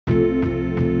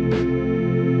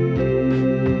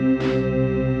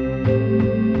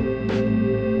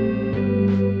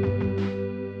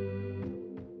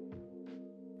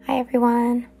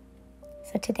everyone!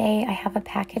 So today I have a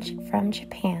package from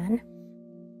Japan.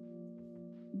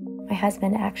 My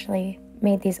husband actually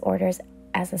made these orders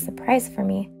as a surprise for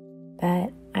me,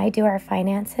 but I do our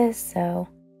finances, so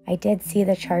I did see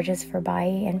the charges for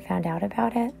Buyee and found out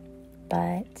about it,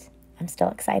 but I'm still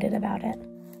excited about it.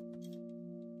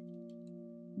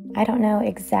 I don't know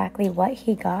exactly what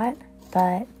he got,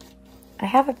 but I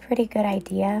have a pretty good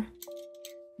idea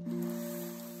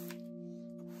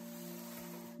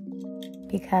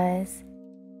because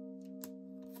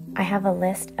I have a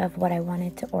list of what I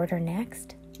wanted to order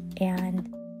next,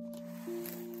 and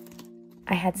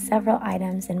I had several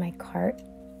items in my cart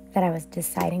that I was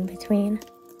deciding between.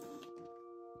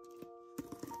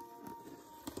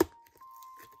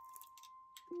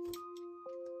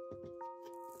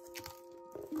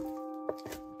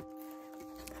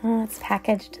 Oh, it's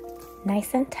packaged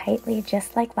nice and tightly,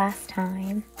 just like last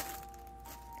time.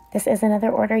 This is another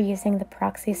order using the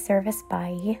proxy service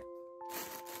Buyee.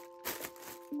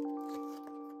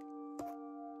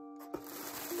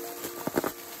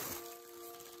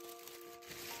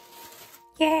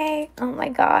 Yay! Oh my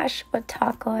gosh,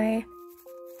 Wotakoi.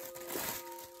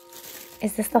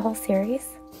 Is this the whole series?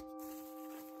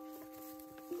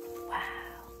 Wow.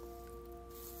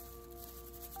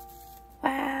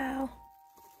 Wow.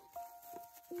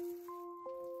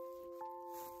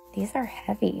 These are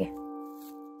heavy.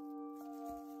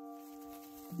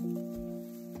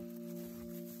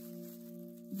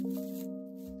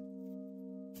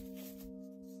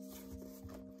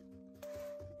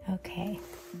 Okay.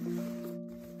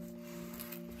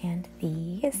 And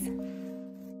these.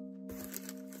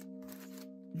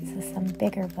 So some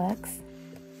bigger books.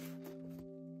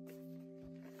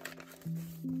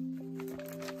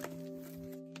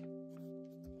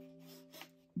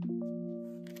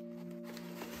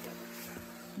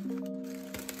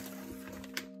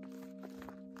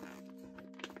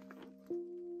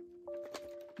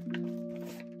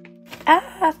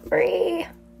 Ah, free!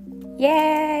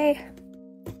 Yay!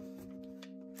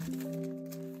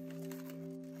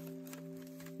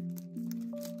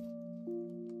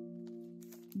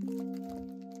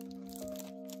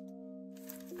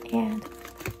 And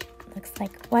looks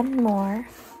like one more.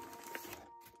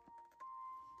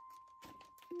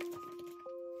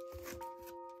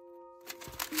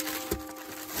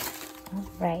 All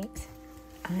right,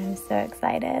 I'm so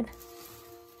excited.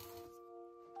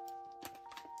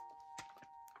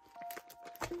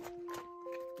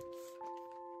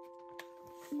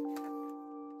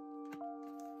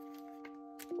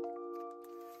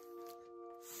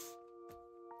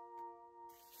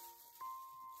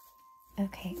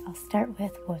 Okay, I'll start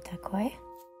with Wotakoi.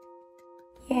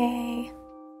 Yay!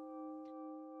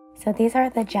 So these are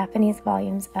the Japanese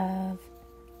volumes of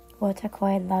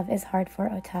Wotakoi Love is Hard for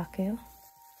Otaku.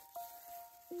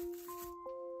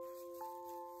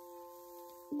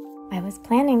 I was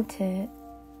planning to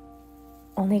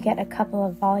only get a couple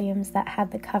of volumes that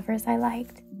had the covers I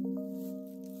liked.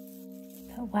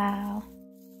 But wow.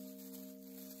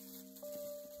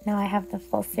 Now I have the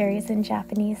full series in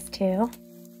Japanese too.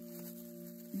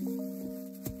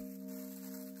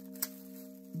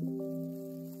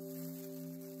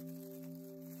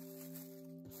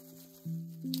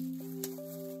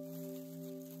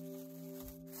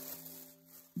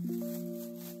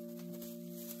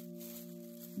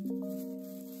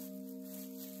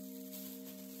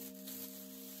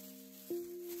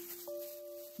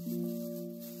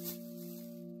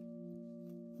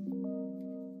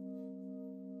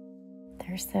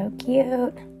 They're so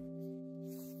cute.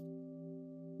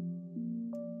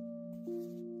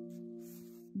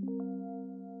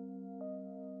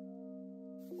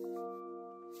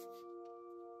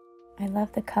 I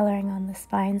love the coloring on the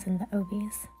spines and the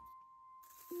obies.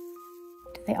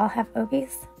 Do they all have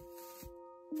obies?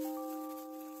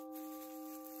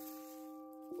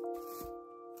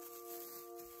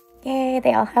 Yay,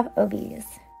 they all have obies.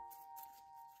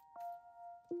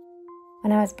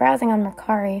 When I was browsing on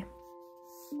Mercari,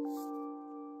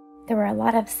 there were a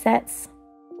lot of sets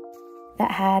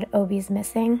that had obies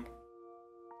missing.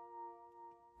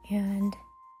 And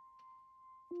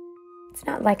it's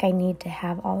not like I need to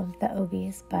have all of the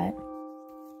obies, but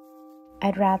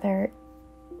I'd rather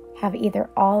have either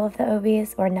all of the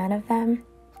obies or none of them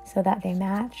so that they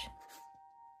match.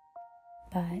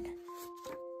 But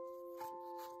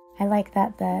I like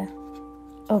that the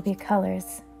obi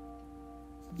colors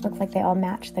look like they all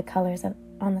match the colors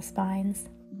on the spines.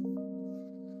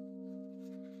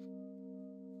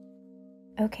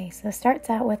 Okay, so it starts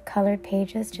out with colored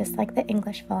pages just like the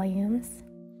English volumes.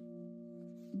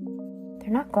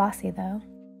 They're not glossy though.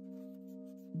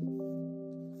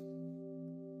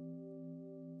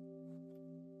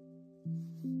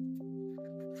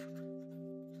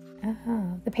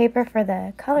 Oh, the paper for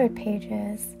the colored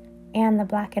pages and the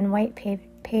black and white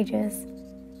pages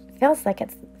feels like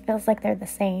they're the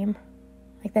same,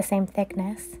 like the same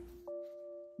thickness.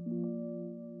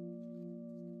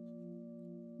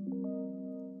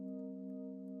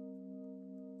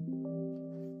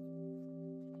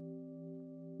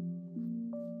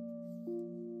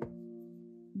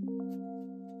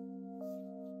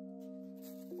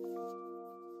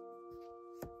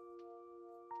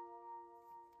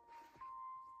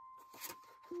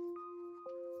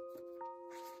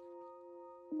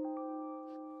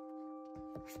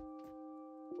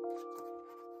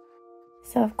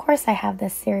 So of course I have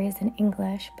this series in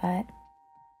English, but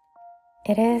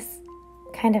it is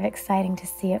kind of exciting to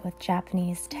see it with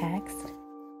Japanese text.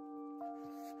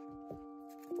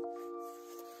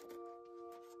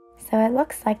 So it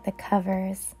looks like the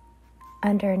covers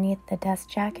underneath the dust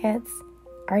jackets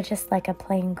are just like a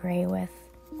plain gray with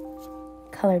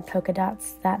colored polka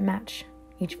dots that match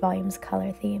each volume's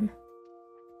color theme.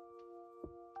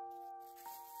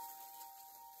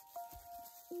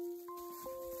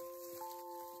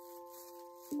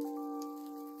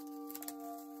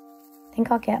 I think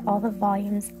I'll get all the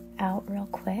volumes out real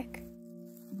quick.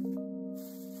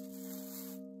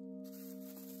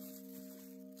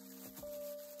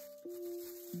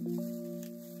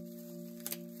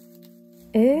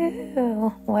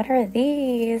 Ooh, what are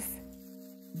these?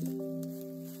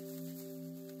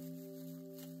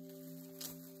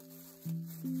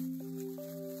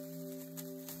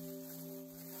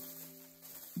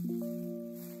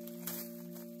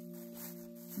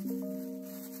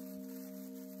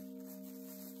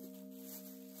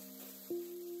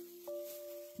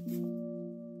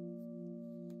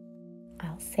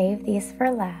 I'll save these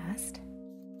for last.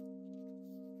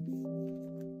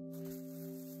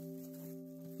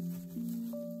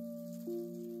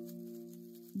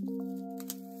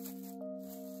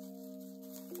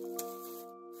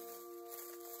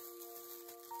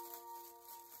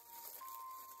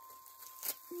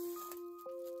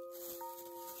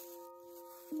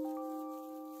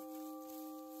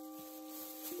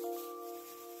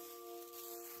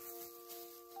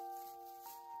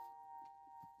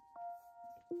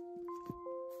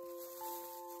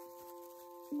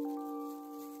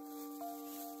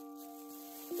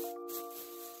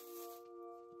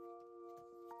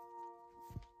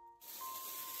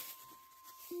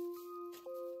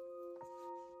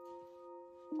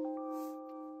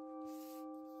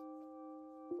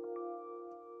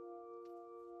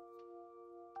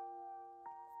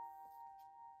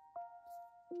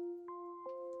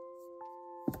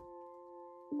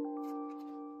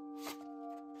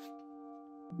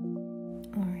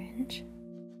 Orange.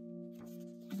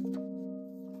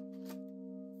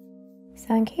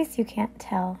 So in case you can't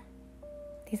tell,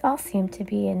 these all seem to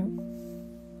be in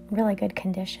really good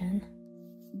condition.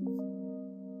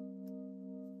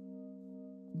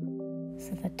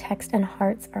 So the text and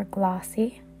hearts are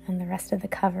glossy and the rest of the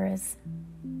cover is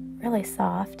really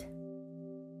soft.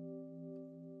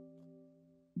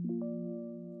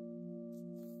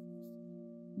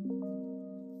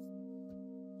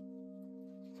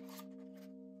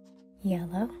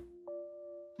 Yellow.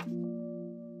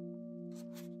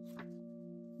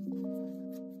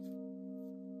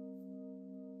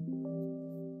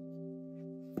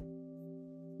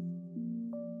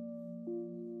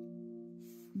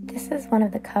 This is one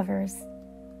of the covers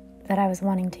that I was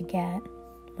wanting to get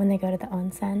when they go to the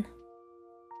onsen.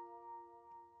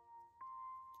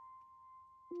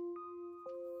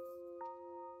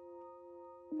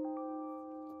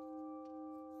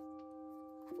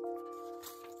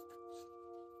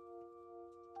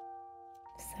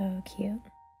 So cute.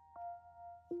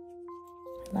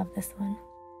 I love this one.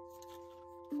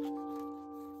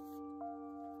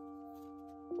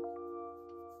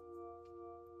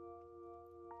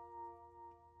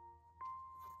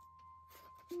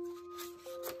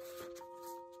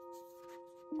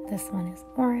 This one is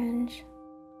orange.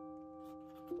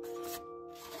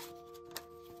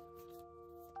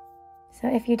 So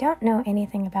if you don't know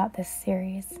anything about this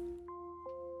series,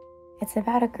 it's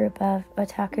about a group of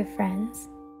otaku friends.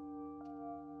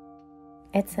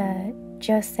 It's a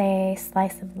josei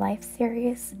slice of life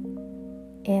series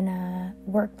in a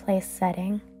workplace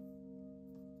setting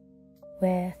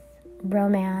with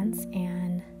romance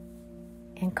and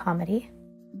comedy.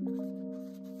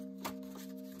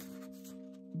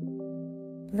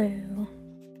 Blue.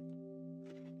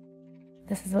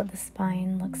 This is what the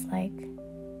spine looks like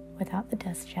without the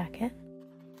dust jacket.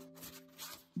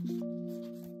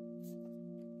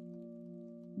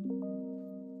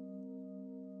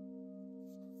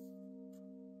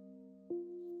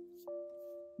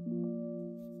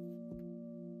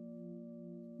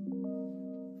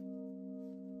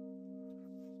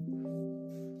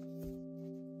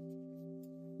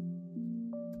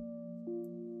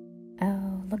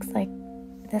 looks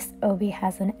like this obi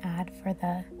has an ad for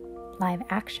the live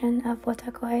action of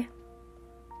Wotakoi,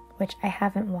 which I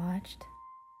haven't watched.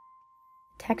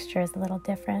 Texture is a little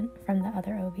different from the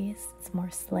other obis. It's more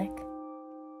slick.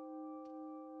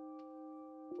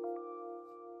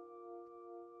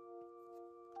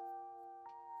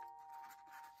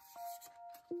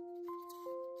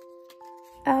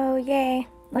 Oh, yay!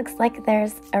 Looks like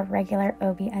there's a regular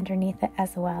obi underneath it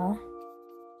as well.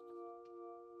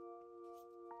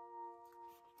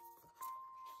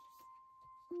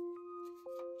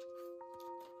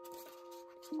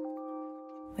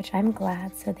 Which I'm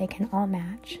glad, so they can all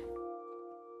match.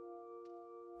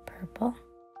 Purple.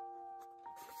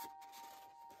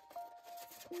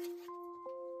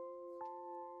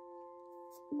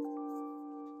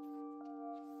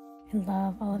 I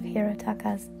love all of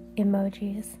Hirotaka's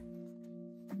emojis.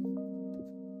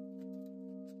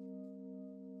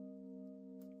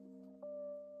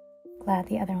 Glad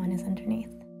the other one is underneath.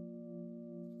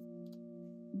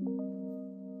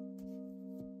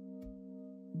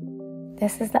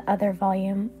 This is the other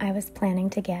volume I was planning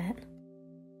to get.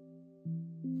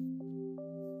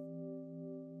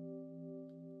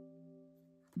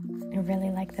 I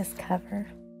really like this cover.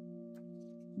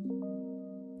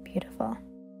 Beautiful.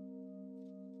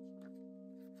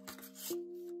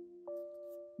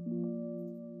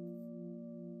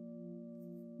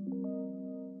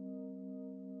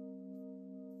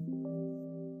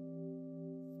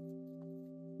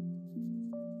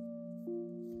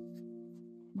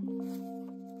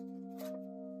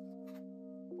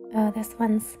 Oh, this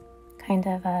one's kind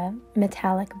of a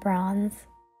metallic bronze.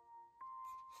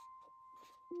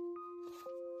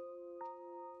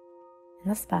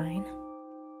 And the spine.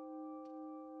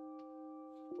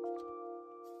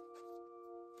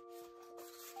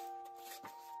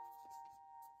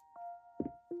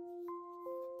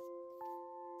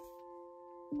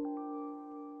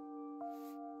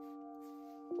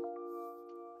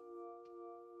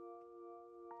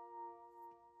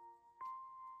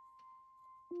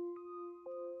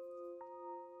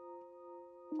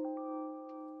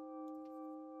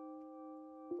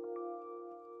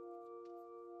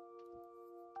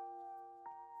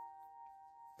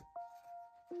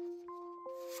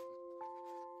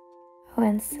 Oh,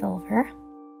 and silver.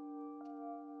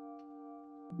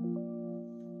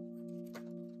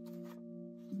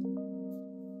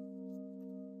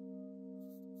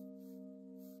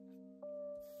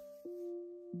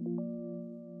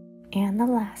 And the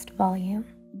last volume.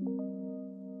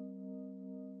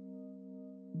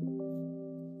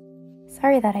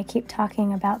 Sorry that I keep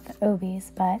talking about the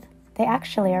obis, but they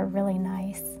actually are really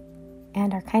nice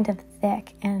and are kind of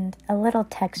thick and a little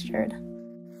textured.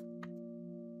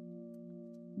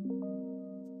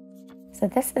 So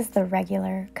this is the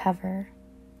regular cover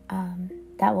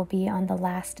that will be on the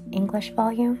last English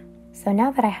volume. So now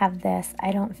that I have this,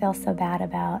 I don't feel so bad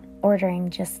about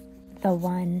ordering just the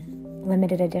one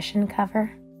limited edition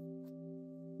cover.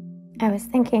 I was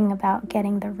thinking about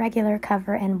getting the regular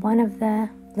cover and one of the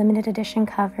limited edition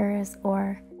covers,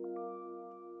 or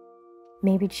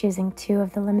maybe choosing two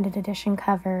of the limited edition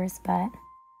covers, but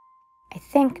I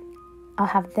think I'll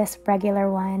have this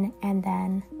regular one and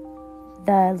then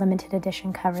the limited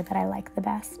edition cover that I like the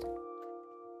best.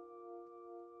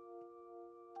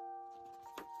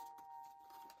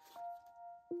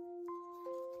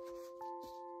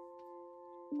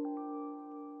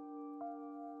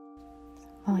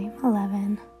 Volume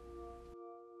 11.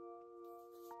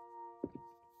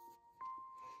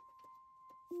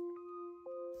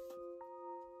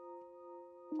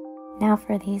 Now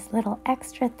for these little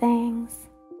extra things.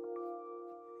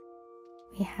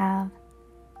 We have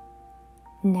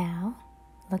Now,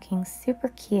 looking super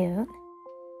cute.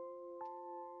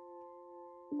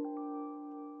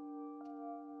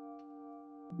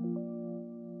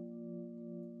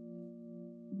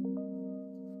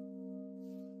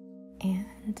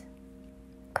 And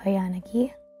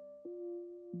Koyanagi.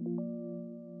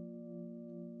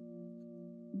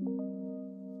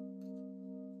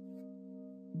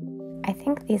 I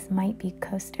think these might be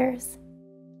coasters.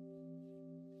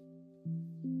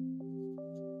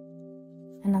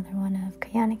 Another one of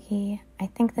Koyanagi. I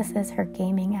think this is her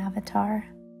gaming avatar.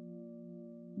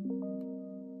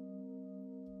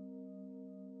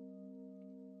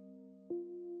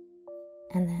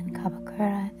 And then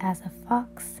Kabakura as a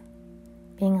fox,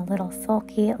 being a little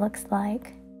sulky, it looks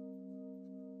like.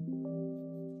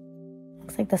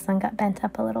 Looks like this one got bent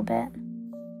up a little bit.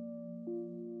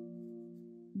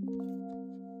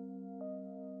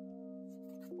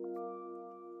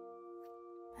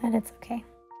 But it's okay.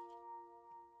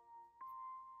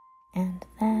 And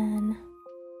then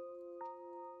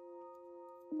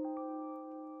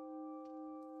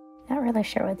really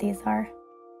sure what these are.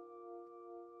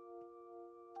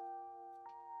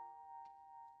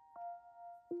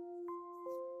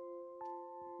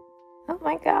 Oh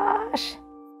my gosh.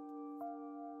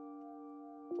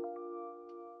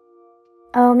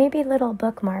 Oh, maybe little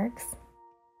bookmarks.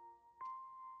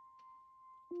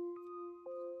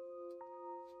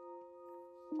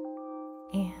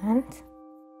 And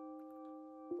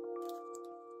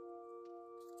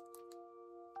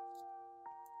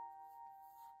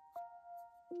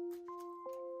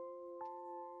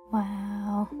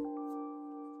wow.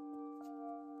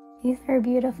 These are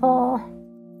beautiful.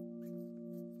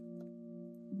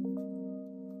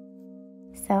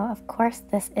 So, of course,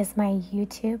 this is my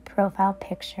YouTube profile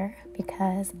picture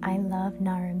because I love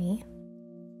Narumi.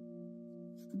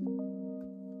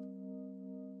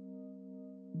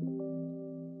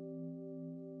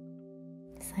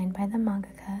 Signed by the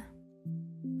mangaka.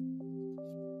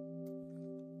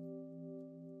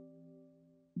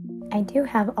 I do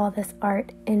have all this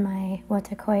art in my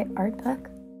Wotakoi art book.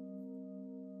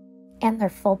 And they're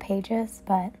full pages,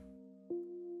 but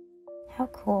how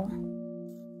cool.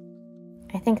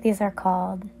 I think these are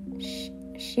called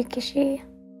shikishi.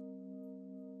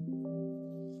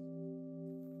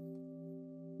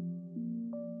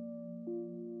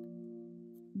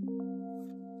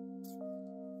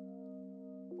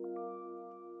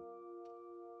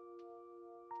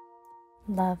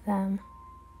 Love them.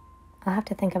 I'll have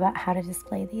to think about how to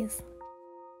display these.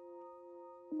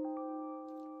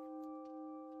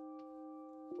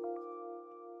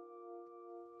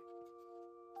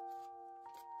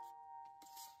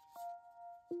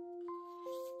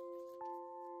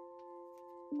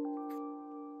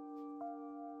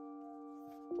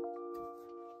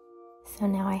 So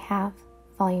now I have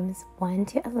volumes 1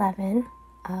 to 11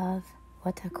 of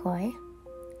Wotakoi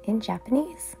in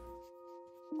Japanese.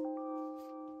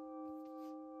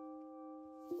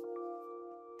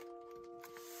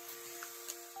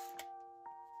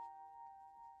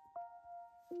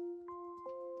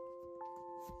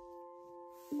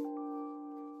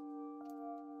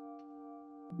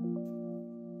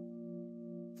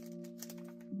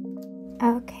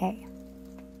 Okay,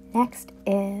 next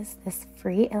is this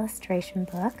free illustration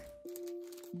book.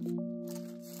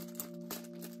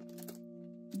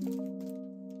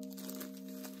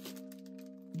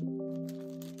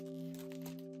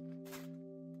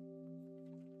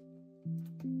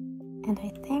 And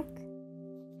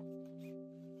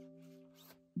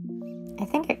I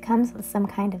think it comes with some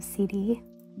kind of CD.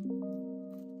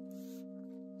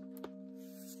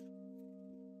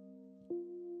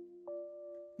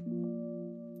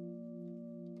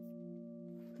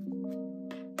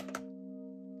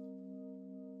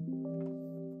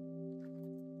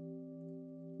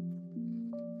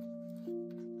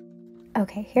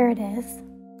 Okay, here it is.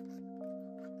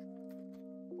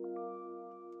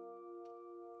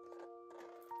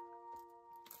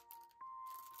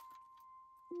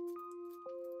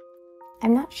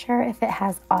 I'm not sure if it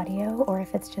has audio or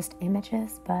if it's just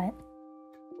images, but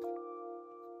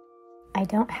I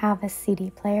don't have a CD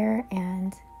player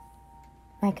and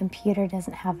my computer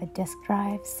doesn't have a disk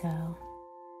drive, so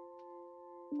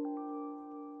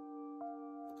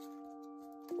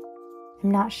I'm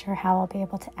not sure how I'll be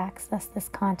able to access this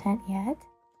content yet.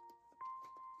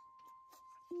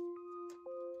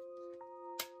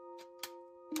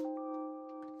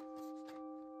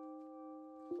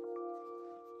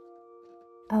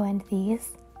 Oh, and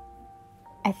these.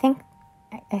 I think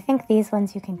these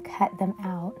ones you can cut them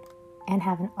out and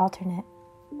have an alternate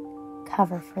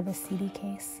cover for the CD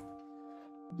case.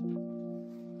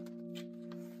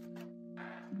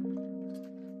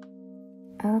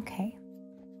 Okay.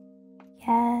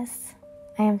 Yes,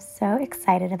 I am so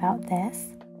excited about this.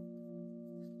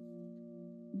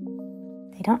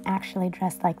 They don't actually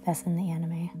dress like this in the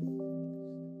anime.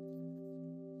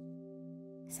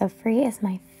 So Free is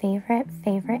my favorite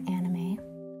anime.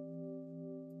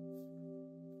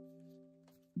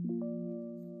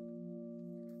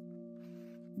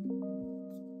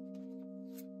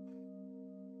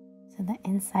 So the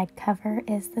inside cover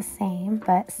is the same,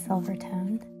 but silver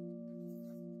toned.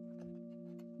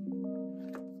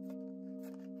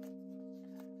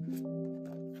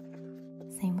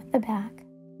 Same with the back.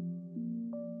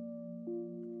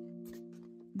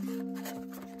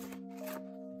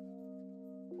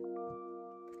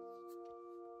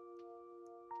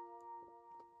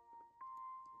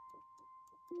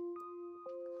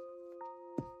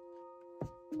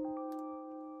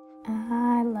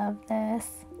 I love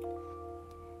this.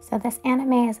 So this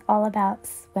anime is all about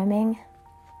swimming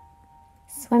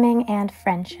and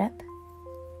friendship.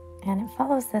 And it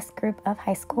follows this group of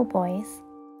high school boys.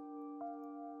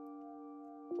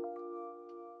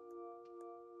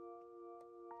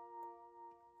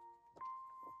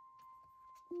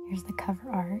 Here's the cover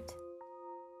art.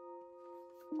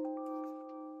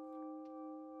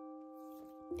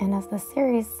 And as the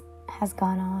series has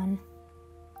gone on,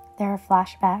 there are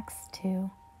flashbacks to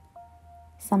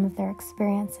some of their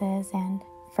experiences and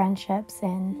friendships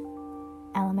in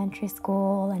elementary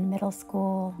school and middle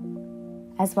school,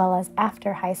 as well as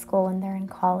after high school when they're in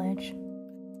college.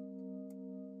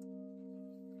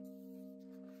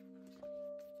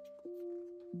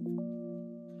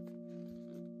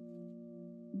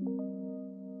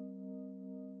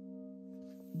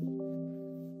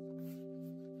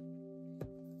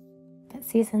 But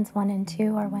seasons 1 and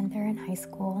 2 are when they're in high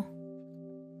school.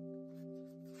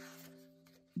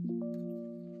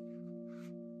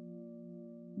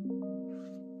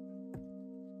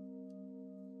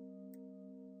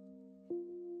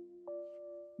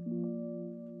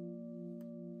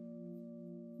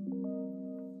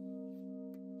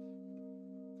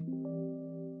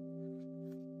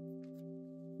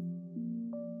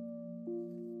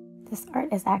 This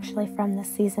art is actually from the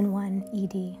season 1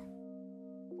 ED,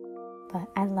 but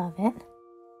I love it.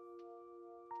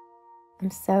 I'm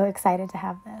so excited to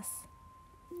have this.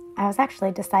 I was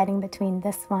actually deciding between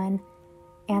this one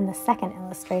and the second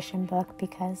illustration book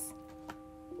because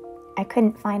I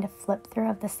couldn't find a flip through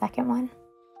of the second one.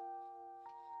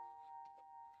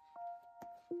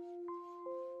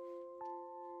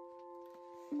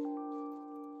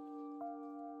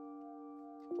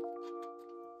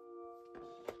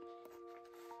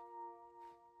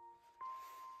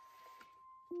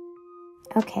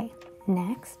 Okay,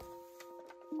 next.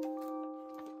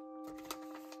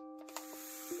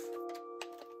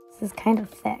 This is kind of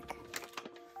thick.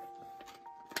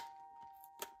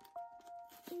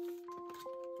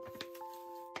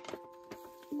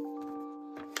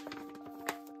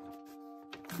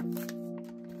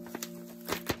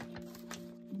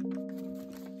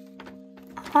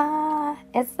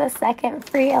 It's the second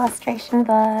free illustration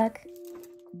book.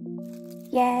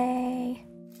 Yay!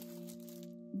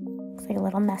 Looks like a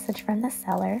little message from the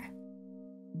seller.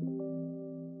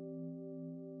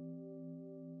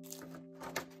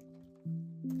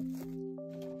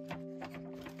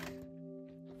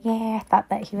 Yay, I thought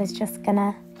that he was just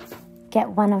gonna get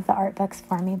one of the art books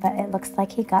for me, but it looks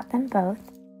like he got them both.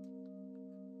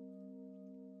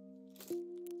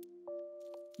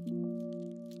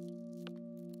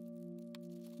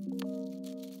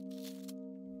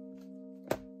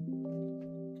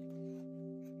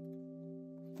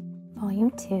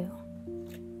 Volume 2.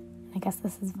 I guess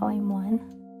this is Volume 1.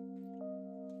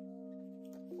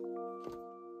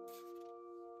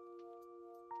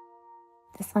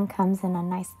 This one comes in a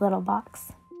nice little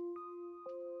box.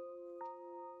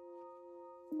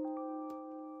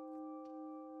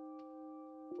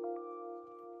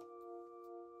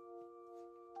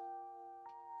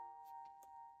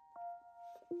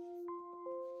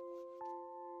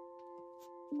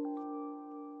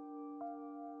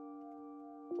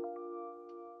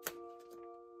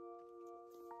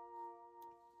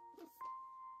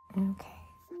 Okay.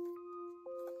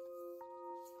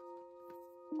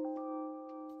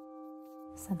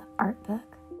 So the art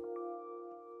book.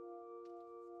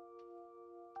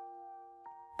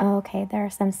 Okay, there are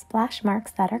some splash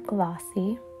marks that are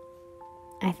glossy.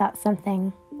 I thought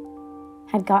something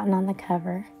had gotten on the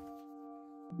cover.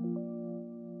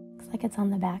 Looks like it's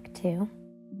on the back too.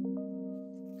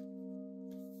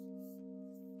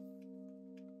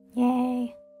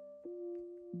 Yay!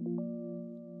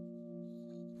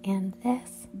 And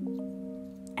this,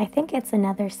 I think it's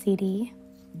another CD.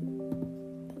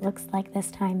 It looks like this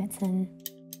time it's in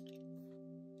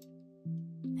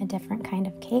a different kind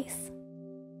of case.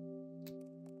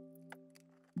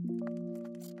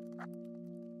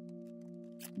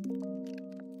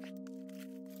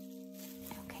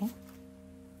 Okay.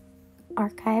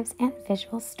 Archives and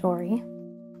visual story.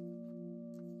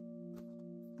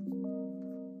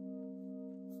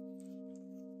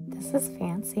 This is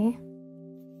fancy.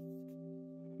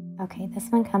 Okay, this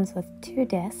one comes with 2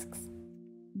 discs.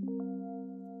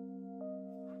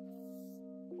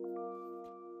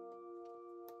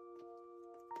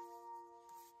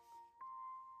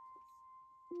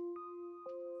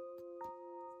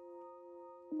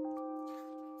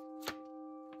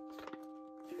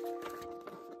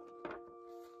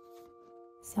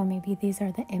 So maybe these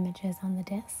are the images on the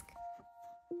disc.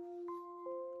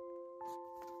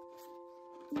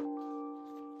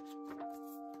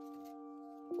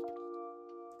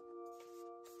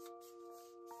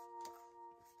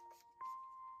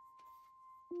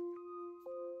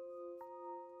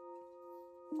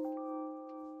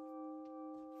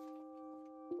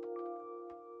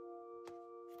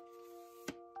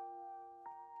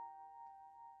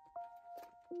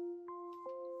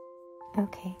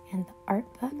 Okay, and the art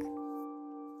book.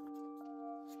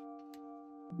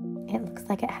 It looks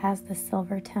like it has the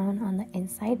silver tone on the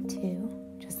inside too,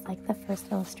 just like the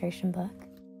first illustration book.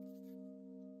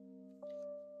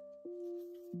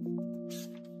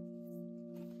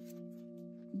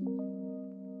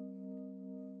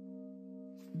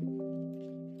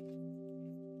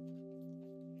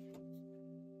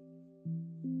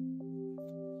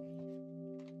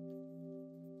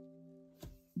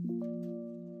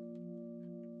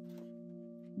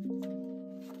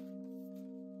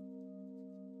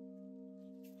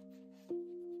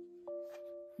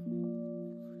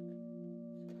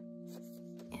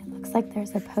 It looks like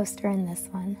there's a poster in this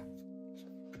one.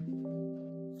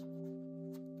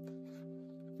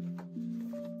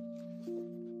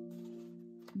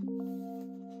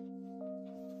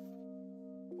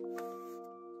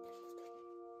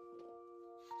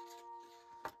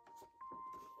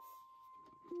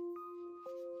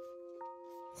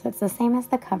 So it's the same as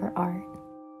the cover art.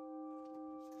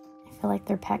 I feel like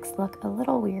their pecs look a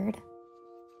little weird.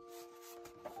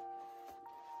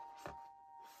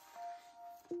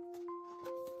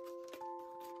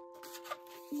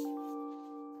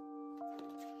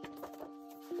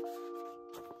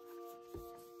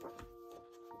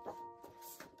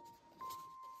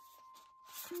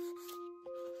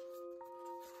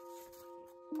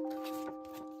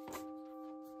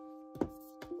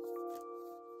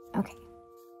 Okay.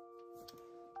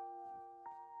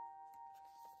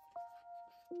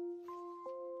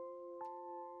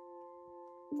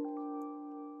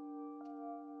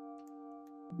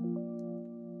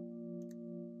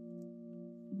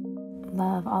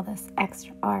 Love all this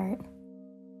extra art.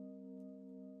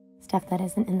 Stuff that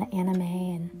isn't in the anime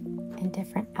and in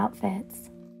different outfits.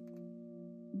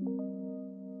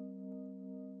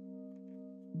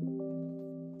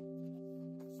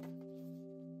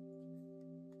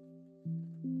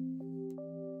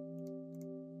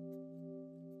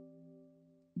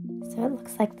 So it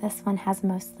looks like this one has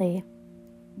mostly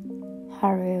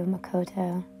Haru,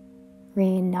 Makoto,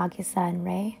 Rin, Nagisa, and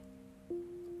Rei.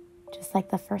 Just like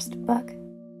the first book.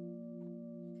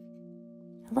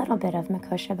 A little bit of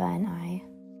Mikoshiba and Ai.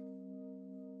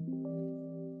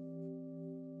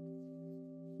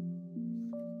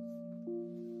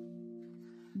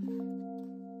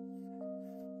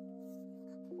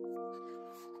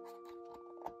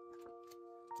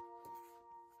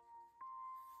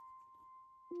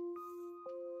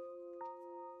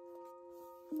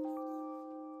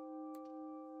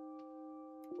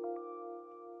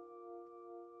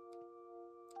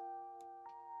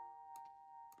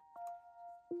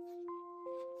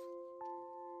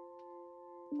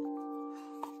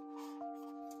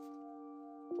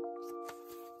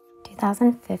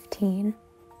 (2015).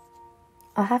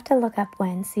 I'll have to look up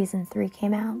when season 3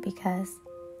 came out because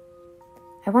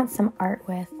I want some art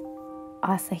with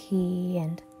Asahi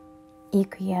and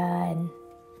Ikuya and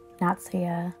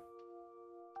Natsuya.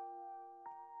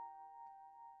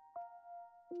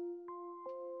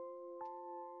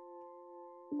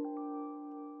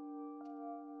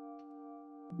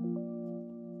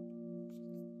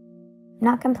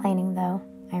 Not complaining though,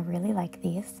 I really like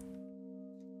these.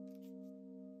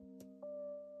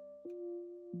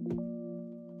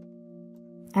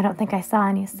 I don't think I saw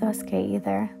any Sosuke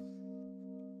either.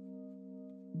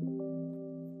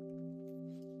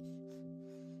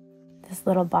 This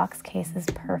little box case is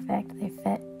perfect. They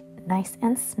fit nice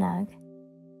and snug.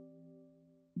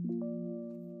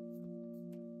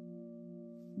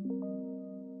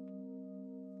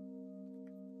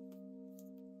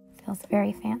 Feels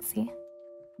very fancy.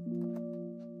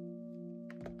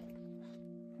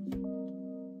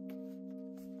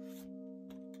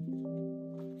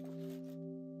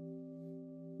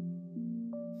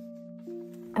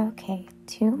 Okay,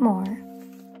 2 more.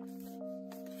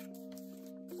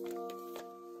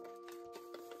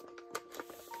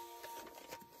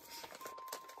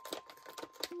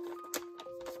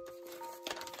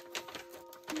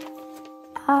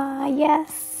 Ah,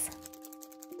 yes.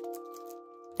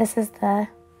 This is the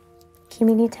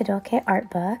Kimi ni Todoke art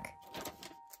book.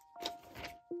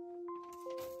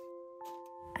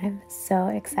 I'm so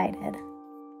excited.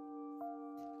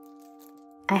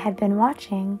 I had been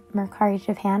watching Mercari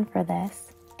Japan for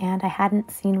this, and I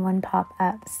hadn't seen one pop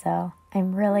up, so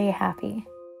I'm really happy.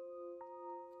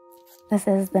 This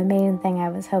is the main thing I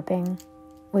was hoping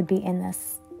would be in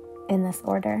this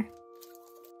order.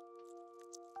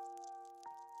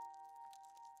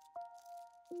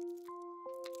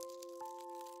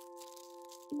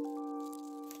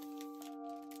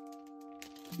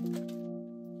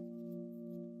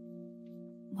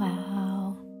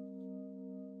 Wow.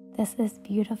 This is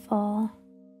beautiful.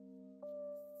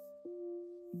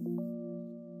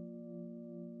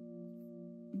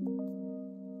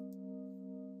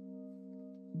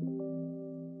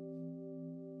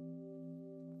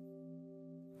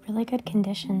 Really good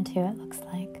condition too, it looks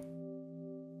like.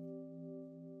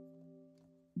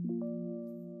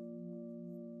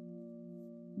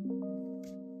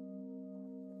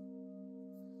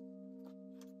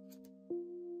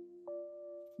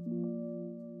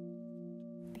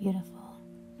 Beautiful.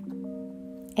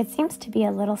 It seems to be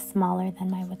a little smaller than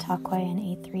my Wotakoi and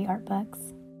A3 art books.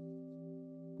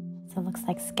 So it looks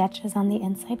like sketches on the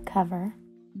inside cover.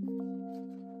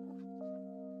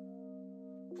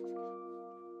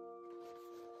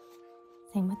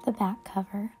 Same with the back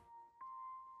cover.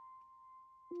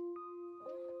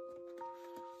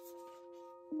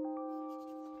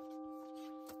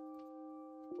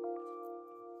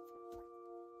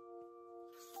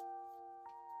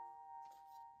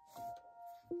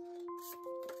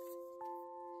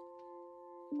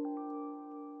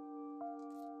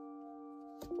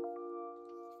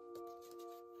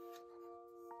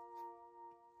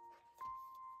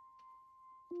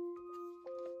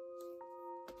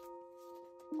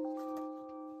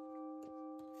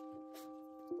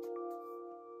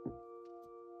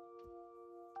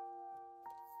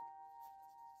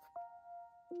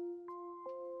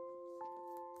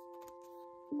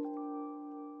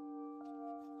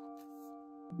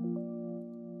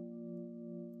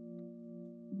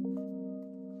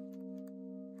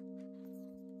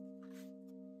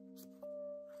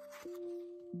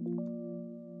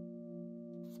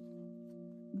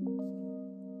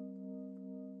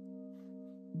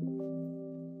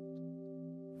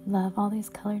 Love all these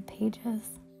colored pages.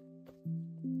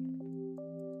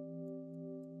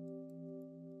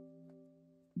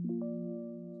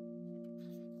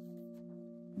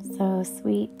 So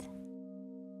sweet.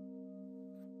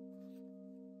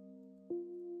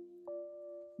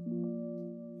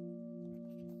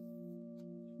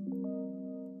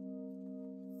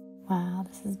 Wow,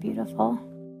 this is beautiful.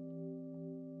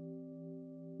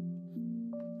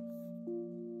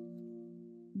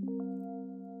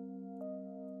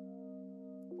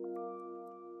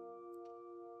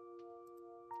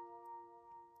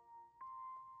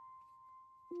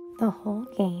 The whole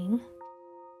gang.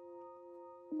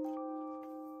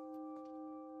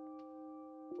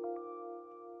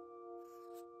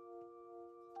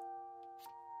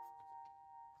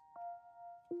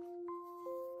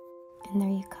 And their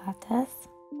yukatas.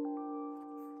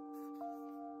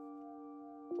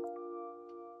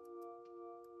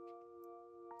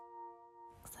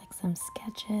 Looks like some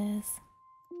sketches.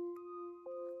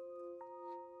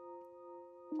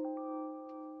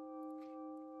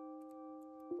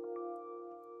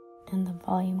 And the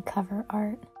volume cover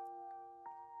art.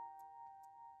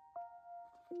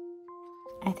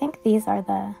 I think these are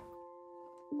the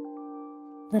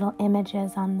little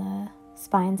images on the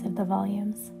spines of the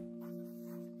volumes.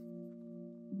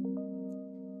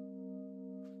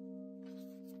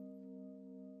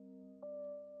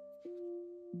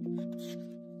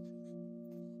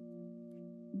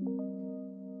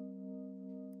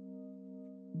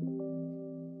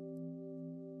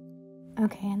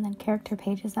 Okay, and then character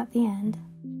pages at the end.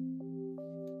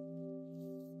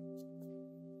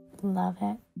 Love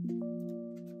it.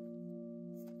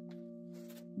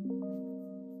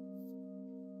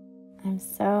 I'm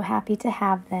so happy to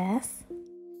have this.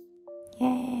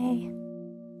 Yay!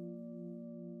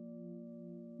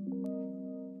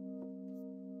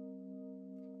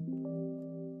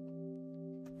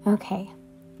 Okay,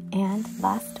 and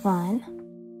last one.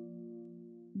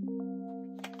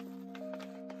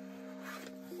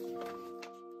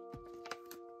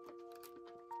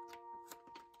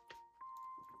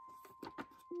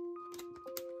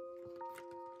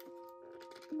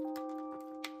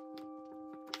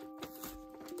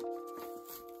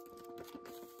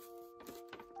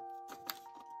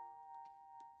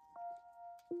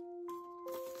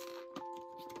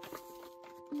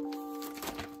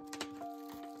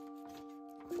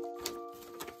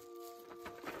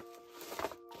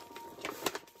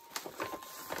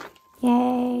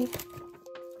 Yay!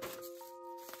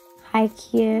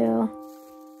 Haikyu.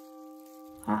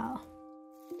 Wow.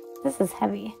 This is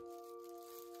heavy.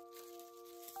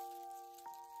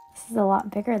 This is a lot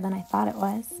bigger than I thought it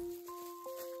was.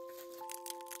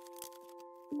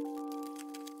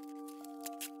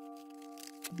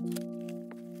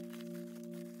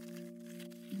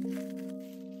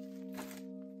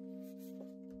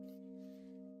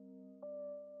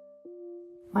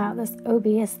 Wow, this OB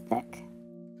is thick.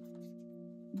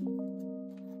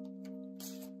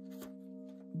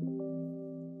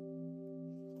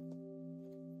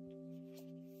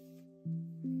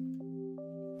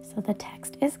 So the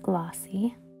text is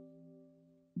glossy.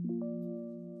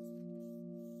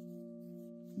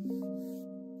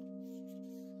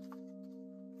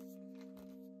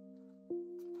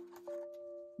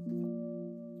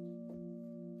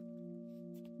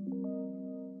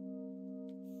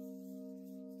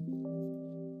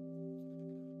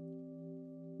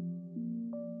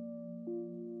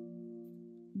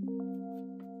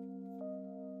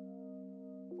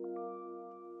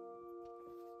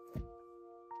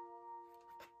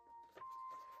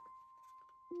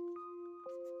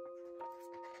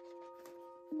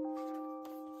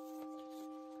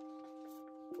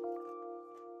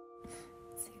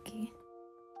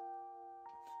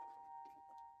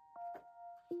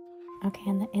 Okay,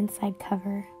 and the inside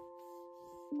cover.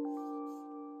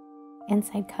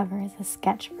 Inside cover is a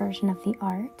sketch version of the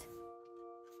art.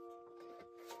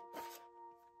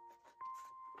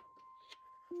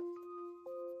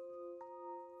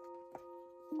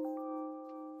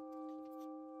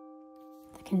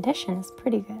 The condition is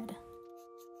pretty good.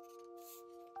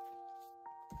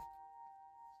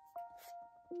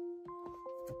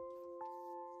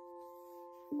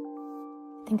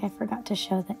 I think I forgot to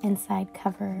show the inside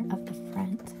cover of the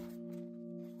front.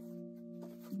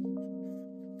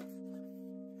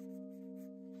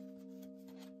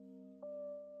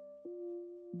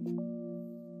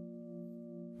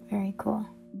 Very cool.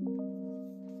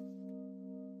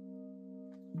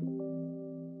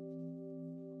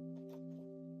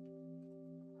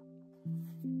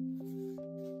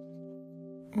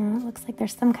 It looks like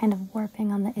there's some kind of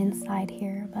warping on the inside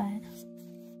here, but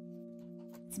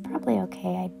it's probably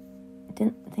okay. I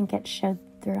didn't think it showed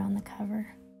through on the cover.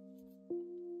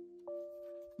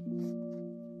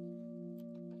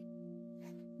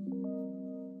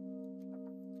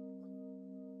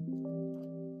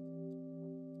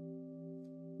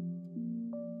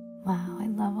 Wow, I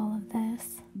love all of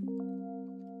this.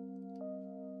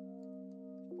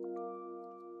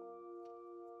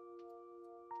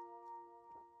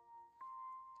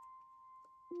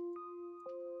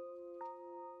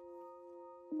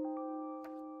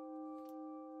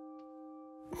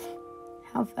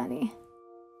 How funny.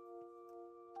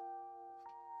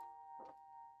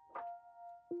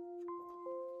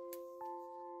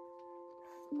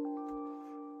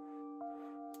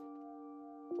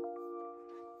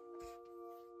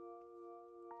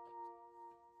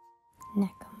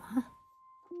 Nekoma.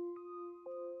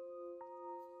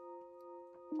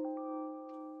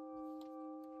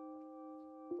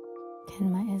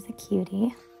 Kenma is a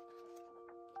cutie.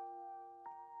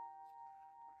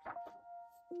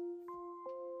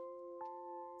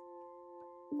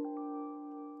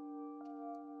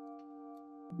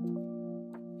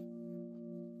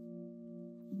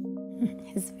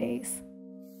 His face.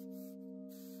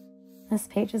 This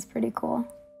page is pretty cool.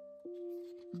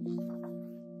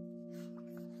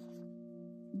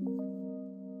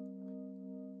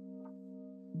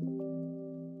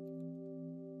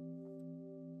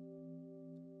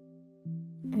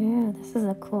 Ooh, this is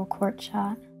a cool court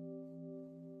shot.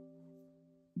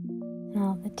 And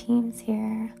all the teams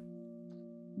here.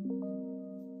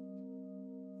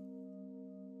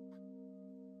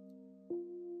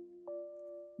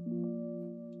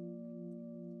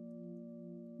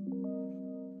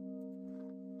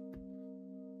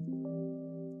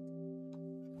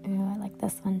 Ooh, I like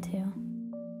this one too.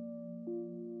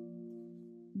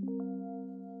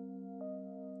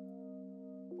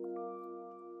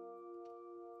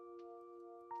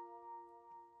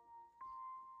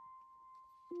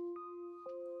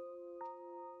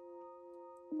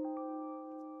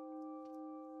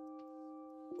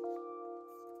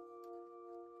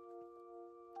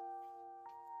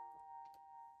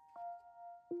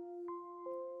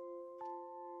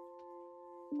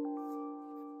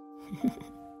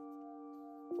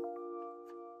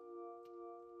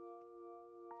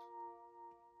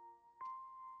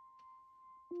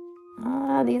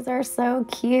 Oh, these are so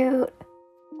cute.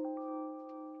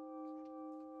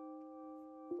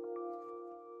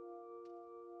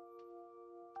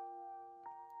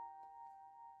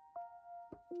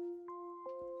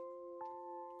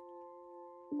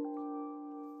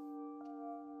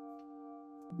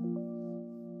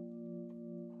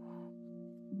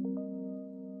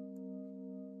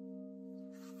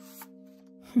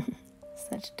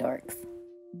 Such dorks.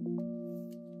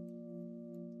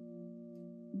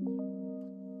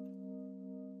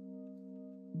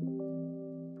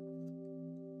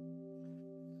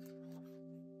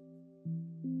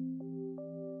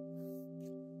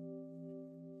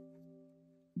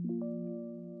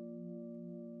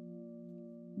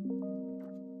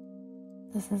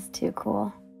 This is too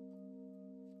cool.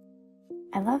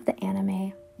 I love the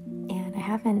anime, and I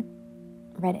haven't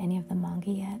read any of the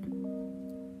manga yet.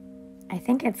 I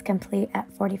think it's complete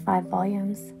at 45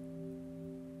 volumes,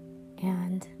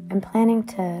 and I'm planning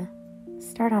to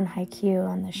start on Haikyu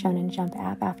on the Shonen Jump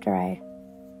app after I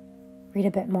read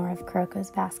a bit more of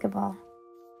Kuroko's basketball.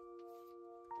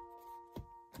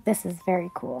 This is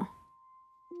very cool.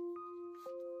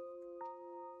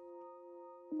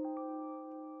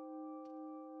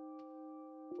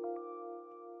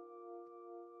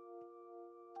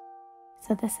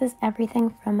 So this is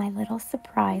everything from my little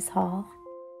surprise haul.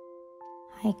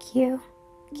 Haikyu,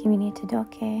 Kimi ni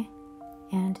Todoke,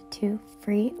 and 2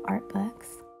 free art books.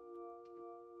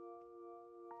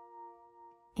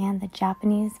 and the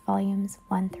Japanese volumes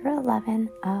 1 through 11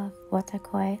 of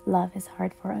Wotakoi Love is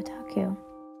Hard for Otaku.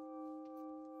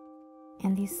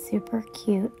 And these super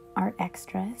cute art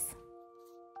extras,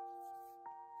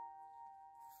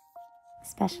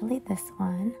 especially this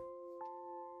one.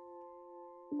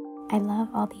 I love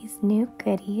all these new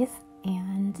goodies,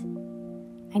 and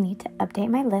I need to update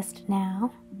my list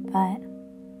now, but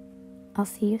I'll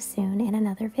see you soon in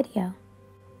another video.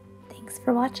 Thanks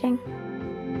for watching.